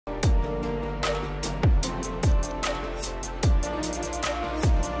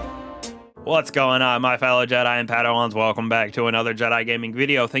What's going on, my fellow Jedi and Padawans? Welcome back to another Jedi gaming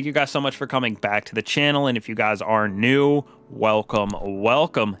video. Thank you guys so much for coming back to the channel, and if you guys are new,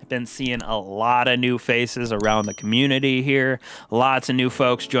 welcome. Been seeing a lot of new faces around the community here. Lots of new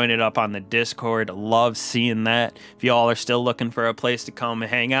folks joining up on the Discord. Love seeing that. If y'all are still looking for a place to come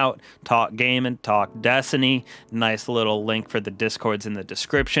hang out, talk gaming, talk Destiny, nice little link for the Discords in the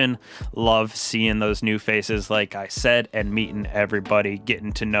description. Love seeing those new faces, like I said, and meeting everybody,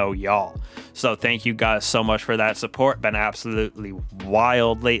 getting to know y'all. So thank you guys so much for that support. Been absolutely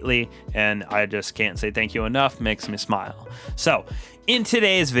wild lately, and I just can't say thank you enough. Makes me smile. So in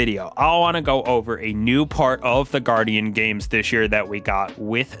today's video, I want to go over a new part of the Guardian games this year that we got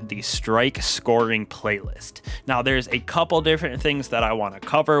with the strike scoring playlist. Now there's a couple different things that I want to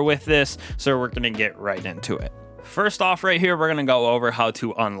cover with this, so we're going to get right into it. First off, right here, we're going to go over how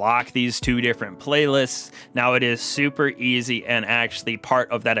to unlock these two different playlists. Now, it is super easy and actually part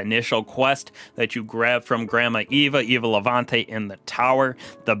of that initial quest that you grab from Grandma Eva Levante in the tower,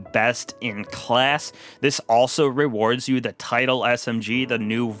 the best in class. This also rewards you the title SMG, the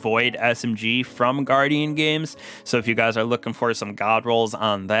new Void SMG from Guardian games. So if you guys are looking for some god rolls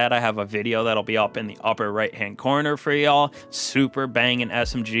on that, I have a video that'll be up in the upper right hand corner for y'all. Super banging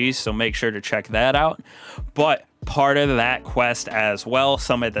SMGs, so make sure to check that out. But part of that quest as well,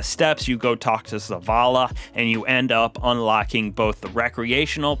 some of the steps, you go talk to Zavala and you end up unlocking both the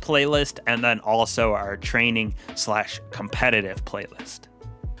recreational playlist and then also our training / competitive playlist.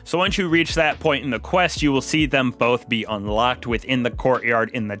 So once you reach that point in the quest, you will see them both be unlocked within the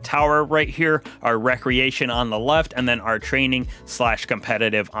courtyard in the tower right here, our recreation on the left, and then our training /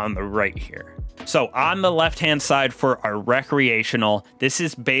 competitive on the right here. So on the left hand side for our recreational, this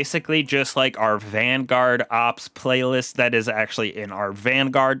is basically just like our Vanguard Ops playlist that is actually in our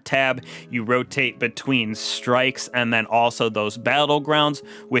Vanguard tab. You rotate between strikes and then also those battlegrounds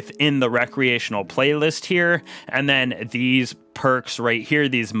within the recreational playlist here, and then these perks right here,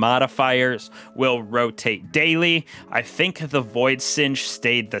 these modifiers, will rotate daily. I think the Void Singe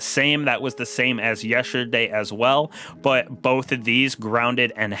stayed the same. That was the same as yesterday as well, but both of these,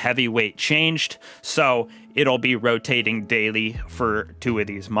 grounded and heavyweight, changed, so it'll be rotating daily for two of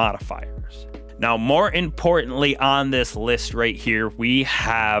these modifiers. Now, more importantly on this list right here, we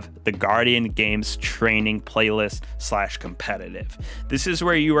have the Guardian Games training playlist / competitive. This is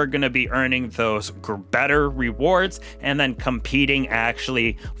where you are going to be earning those better rewards and then competing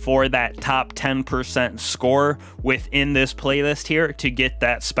actually for that top 10% score within this playlist here to get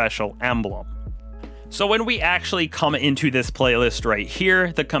that special emblem. So when we actually come into this playlist right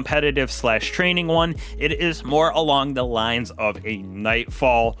here, the competitive / training one, it is more along the lines of a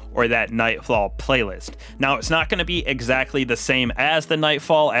Nightfall or that Nightfall playlist. Now, it's not going to be exactly the same as the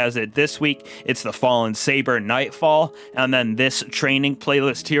Nightfall as it this week. It's the Fallen Saber Nightfall, and then this training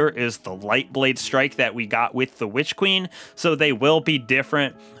playlist here is the Lightblade Strike that we got with the Witch Queen. So they will be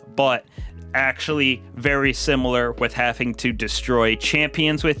different, but actually very similar with having to destroy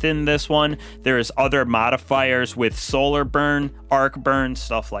champions within this one. There's other modifiers with solar burn, arc burn,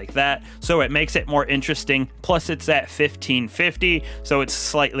 stuff like that, so it makes it more interesting. Plus it's at 1550, so it's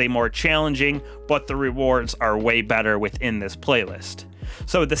slightly more challenging, but the rewards are way better within this playlist.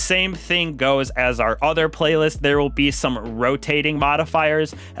 So the same thing goes as our other playlist. There will be some rotating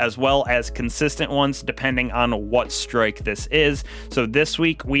modifiers as well as consistent ones depending on what strike this is. So this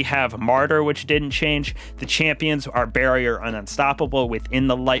week we have Martyr, which didn't change. The champions are Barrier and Unstoppable within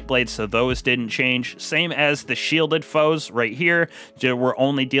the Lightblade, so those didn't change. Same as the shielded foes right here. We're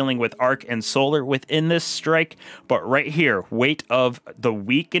only dealing with Arc and Solar within this strike. But right here, Weight of the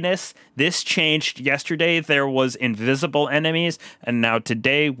Weakness, this changed. Yesterday there was invisible enemies, and now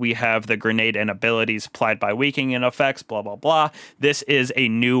today we have the grenade and abilities applied by weakening effects, blah blah blah. This is a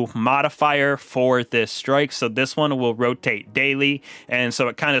new modifier for this strike, so this one will rotate daily, and so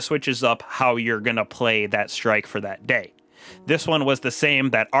it kind of switches up how you're gonna play that strike for that day. This one was the same,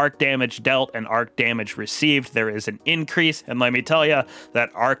 that arc damage dealt and arc damage received. There is an increase, and let me tell you,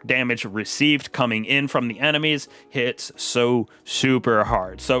 that arc damage received coming in from the enemies hits so super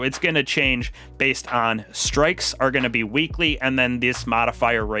hard. So it's going to change based on strikes are going to be weekly, and then this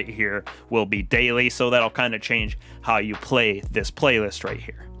modifier right here will be daily. So that'll kind of change how you play this playlist right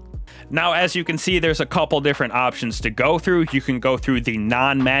here. Now, as you can see, there's a couple different options to go through. You can go through the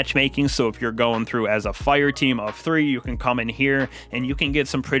non-matchmaking, so if you're going through as a fire team of 3, you can come in here and you can get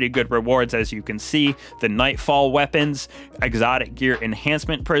some pretty good rewards. As you can see, the Nightfall weapons, exotic gear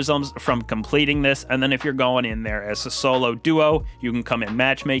enhancement prisms from completing this, and then if you're going in there as a solo duo, you can come in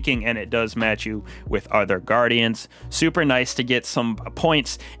matchmaking and it does match you with other Guardians. Super nice to get some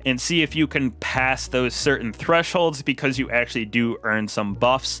points and see if you can pass those certain thresholds, because you actually do earn some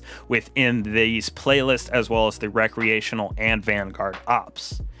buffs within these playlists, as well as the Recreational and Vanguard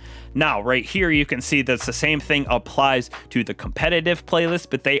ops. Now, right here, you can see that the same thing applies to the competitive playlist,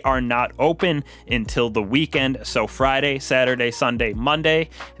 but they are not open until the weekend. So Friday, Saturday, Sunday, Monday,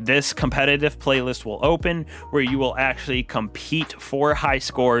 this competitive playlist will open, where you will actually compete for high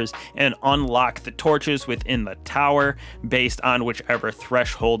scores and unlock the torches within the tower based on whichever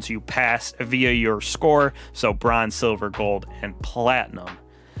thresholds you pass via your score. So bronze, silver, gold, and platinum.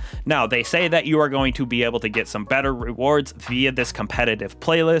 Now, they say that you are going to be able to get some better rewards via this competitive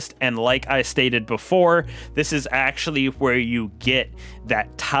playlist, and like I stated before, this is actually where you get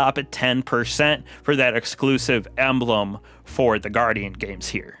that top 10% for that exclusive emblem for the Guardian games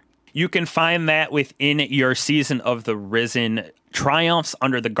here. You can find that within your Season of the Risen triumphs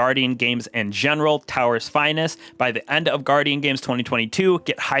under the Guardian games and General Tower's Finest. By the end of Guardian Games 2022,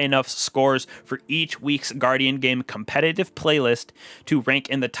 get high enough scores for each week's Guardian game competitive playlist to rank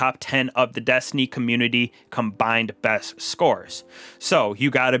in the top 10 of the Destiny community combined best scores. So you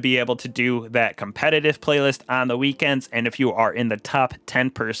got to be able to do that competitive playlist on the weekends, and if you are in the top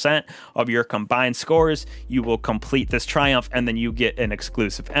 10% of your combined scores, you will complete this triumph, and then you get an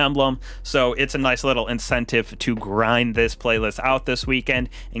exclusive emblem. So it's a nice little incentive to grind this playlist out this weekend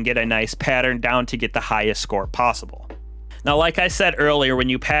and get a nice pattern down to get the highest score possible. Now, like I said earlier, when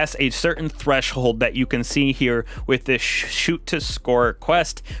you pass a certain threshold that you can see here with this shoot to score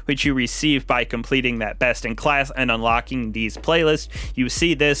quest, which you receive by completing that best in class and unlocking these playlists, you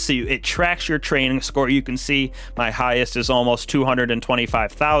see this, so it tracks your training score. You can see my highest is almost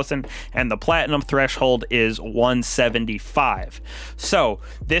 225,000 and the platinum threshold is 175. So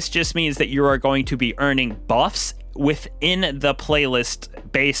this just means that you are going to be earning buffs within the playlist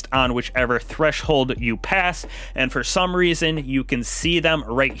based on whichever threshold you pass, and for some reason you can see them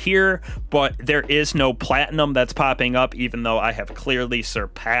right here, but there is no platinum that's popping up even though I have clearly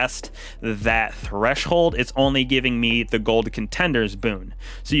surpassed that threshold. It's only giving me the gold contenders boon.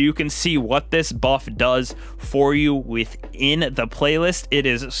 So you can see what this buff does for you within the playlist. It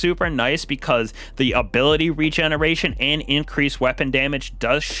is super nice because the ability regeneration and increased weapon damage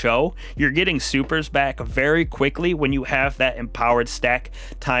does show. You're getting supers back very quickly when you have that empowered stack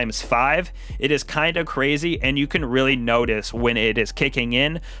 ×5. It is kind of crazy, and you can really notice when it is kicking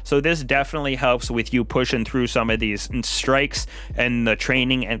in. So this definitely helps with you pushing through some of these strikes and the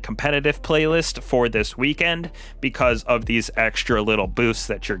training and competitive playlist for this weekend because of these extra little boosts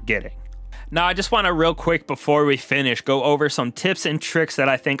that you're getting. Now, I just want to real quick before we finish go over some tips and tricks that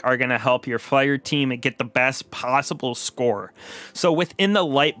I think are going to help your fire team get the best possible score. So within the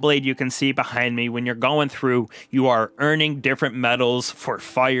light blade you can see behind me, when you're going through, you are earning different medals for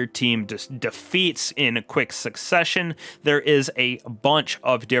fire team defeats in a quick succession. There is a bunch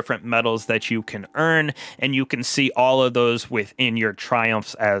of different medals that you can earn, and you can see all of those within your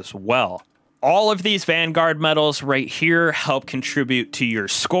triumphs as well. All of these Vanguard medals right here help contribute to your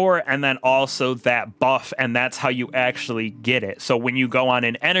score, and then also that buff, and that's how you actually get it. So when you go on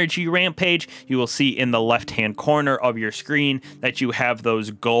an energy rampage, you will see in the left-hand corner of your screen that you have those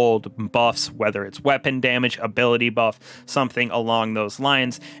gold buffs, whether it's weapon damage, ability buff, something along those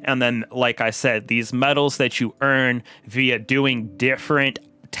lines. And then, like I said, these medals that you earn via doing different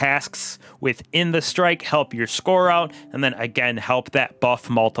tasks within the strike help your score out, and then again help that buff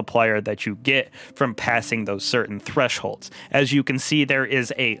multiplier that you get from passing those certain thresholds. As you can see, there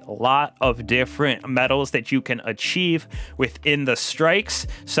is a lot of different medals that you can achieve within the strikes,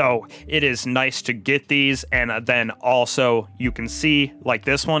 so it is nice to get these. And then also you can see, like,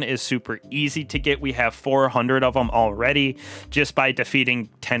 this one is super easy to get. We have 400 of them already just by defeating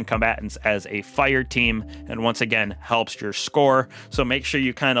 10 combatants as a fire team, and once again helps your score. So make sure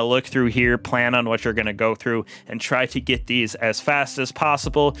you kind of look through here, plan on what you're going to go through, and try to get these as fast as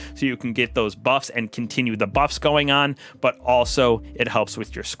possible so you can get those buffs and continue the buffs going on, but also it helps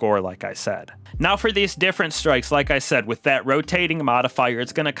with your score, like I said. Now for these different strikes, like I said, with that rotating modifier,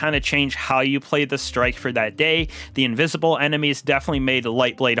 it's going to kind of change how you play the strike for that day. The invisible enemies definitely made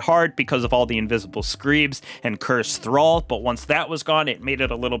Lightblade hard because of all the invisible Screebs and Cursed Thrall, but once that was gone, it made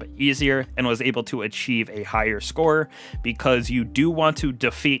it a little bit easier and was able to achieve a higher score, because you do want to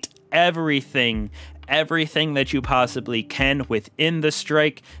defeat everything that you possibly can within the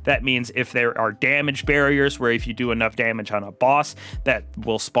strike. That means if there are damage barriers, where if you do enough damage on a boss, that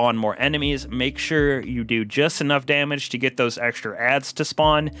will spawn more enemies, make sure you do just enough damage to get those extra ads to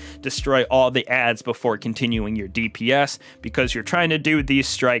spawn. Destroy all the ads before continuing your DPS, because you're trying to do these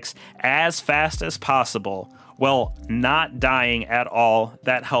strikes as fast as possible while not dying at all.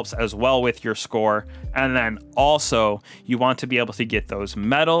 That helps as well with your score. And then also you want to be able to get those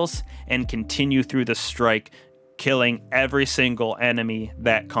medals and continue through the strike killing every single enemy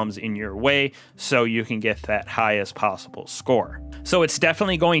that comes in your way so you can get that highest possible score. So it's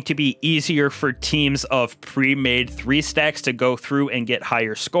definitely going to be easier for teams of pre-made 3 stacks to go through and get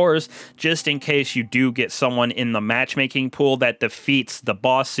higher scores, just in case you do get someone in the matchmaking pool that defeats the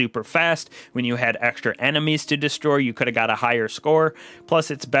boss super fast. When you had extra enemies to destroy, you could have got a higher score. Plus,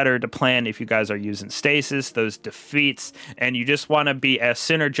 it's better to plan if you guys are using stasis, those defeats, and you just want to be as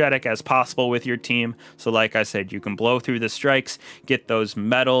synergetic as possible with your team. So like I said, you can blow through the strikes, get those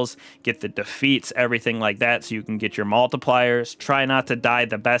medals, get the defeats, everything like that, so you can get your multipliers. Try not to die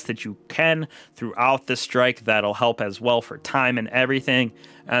the best that you can throughout the strike. That'll help as well for time and everything.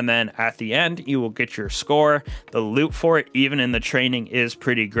 And then at the end, you will get your score. The loot for it, even in the training, is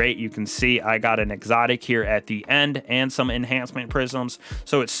pretty great. You can see I got an exotic here at the end and some enhancement prisms.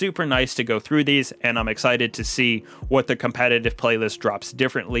 So it's super nice to go through these, and I'm excited to see what the competitive playlist drops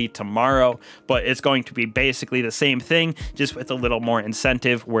differently tomorrow. But it's going to be basically the same thing, just with a little more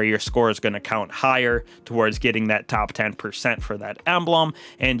incentive where your score is going to count higher towards getting that top 10% for that emblem,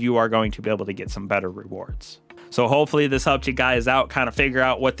 and you are going to be able to get some better rewards. So hopefully this helped you guys out, kind of figure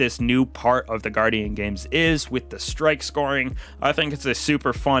out what this new part of the Guardian games is with the strike scoring. I think it's a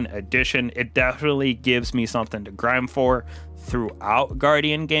super fun addition. It definitely gives me something to grind for throughout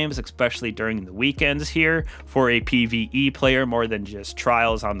Guardian games, especially during the weekends here for a PvE player, more than just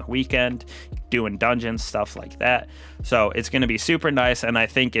trials on the weekend, doing dungeons, stuff like that. So it's going to be super nice, and I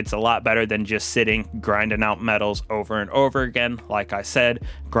think it's a lot better than just sitting grinding out medals over and over again. Like I said,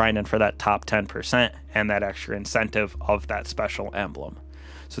 grinding for that top 10% and that extra incentive of that special emblem.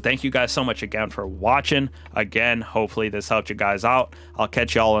 So thank you guys so much again for watching. Again, hopefully this helped you guys out. I'll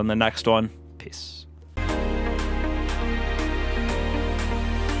catch y'all in the next one. Peace.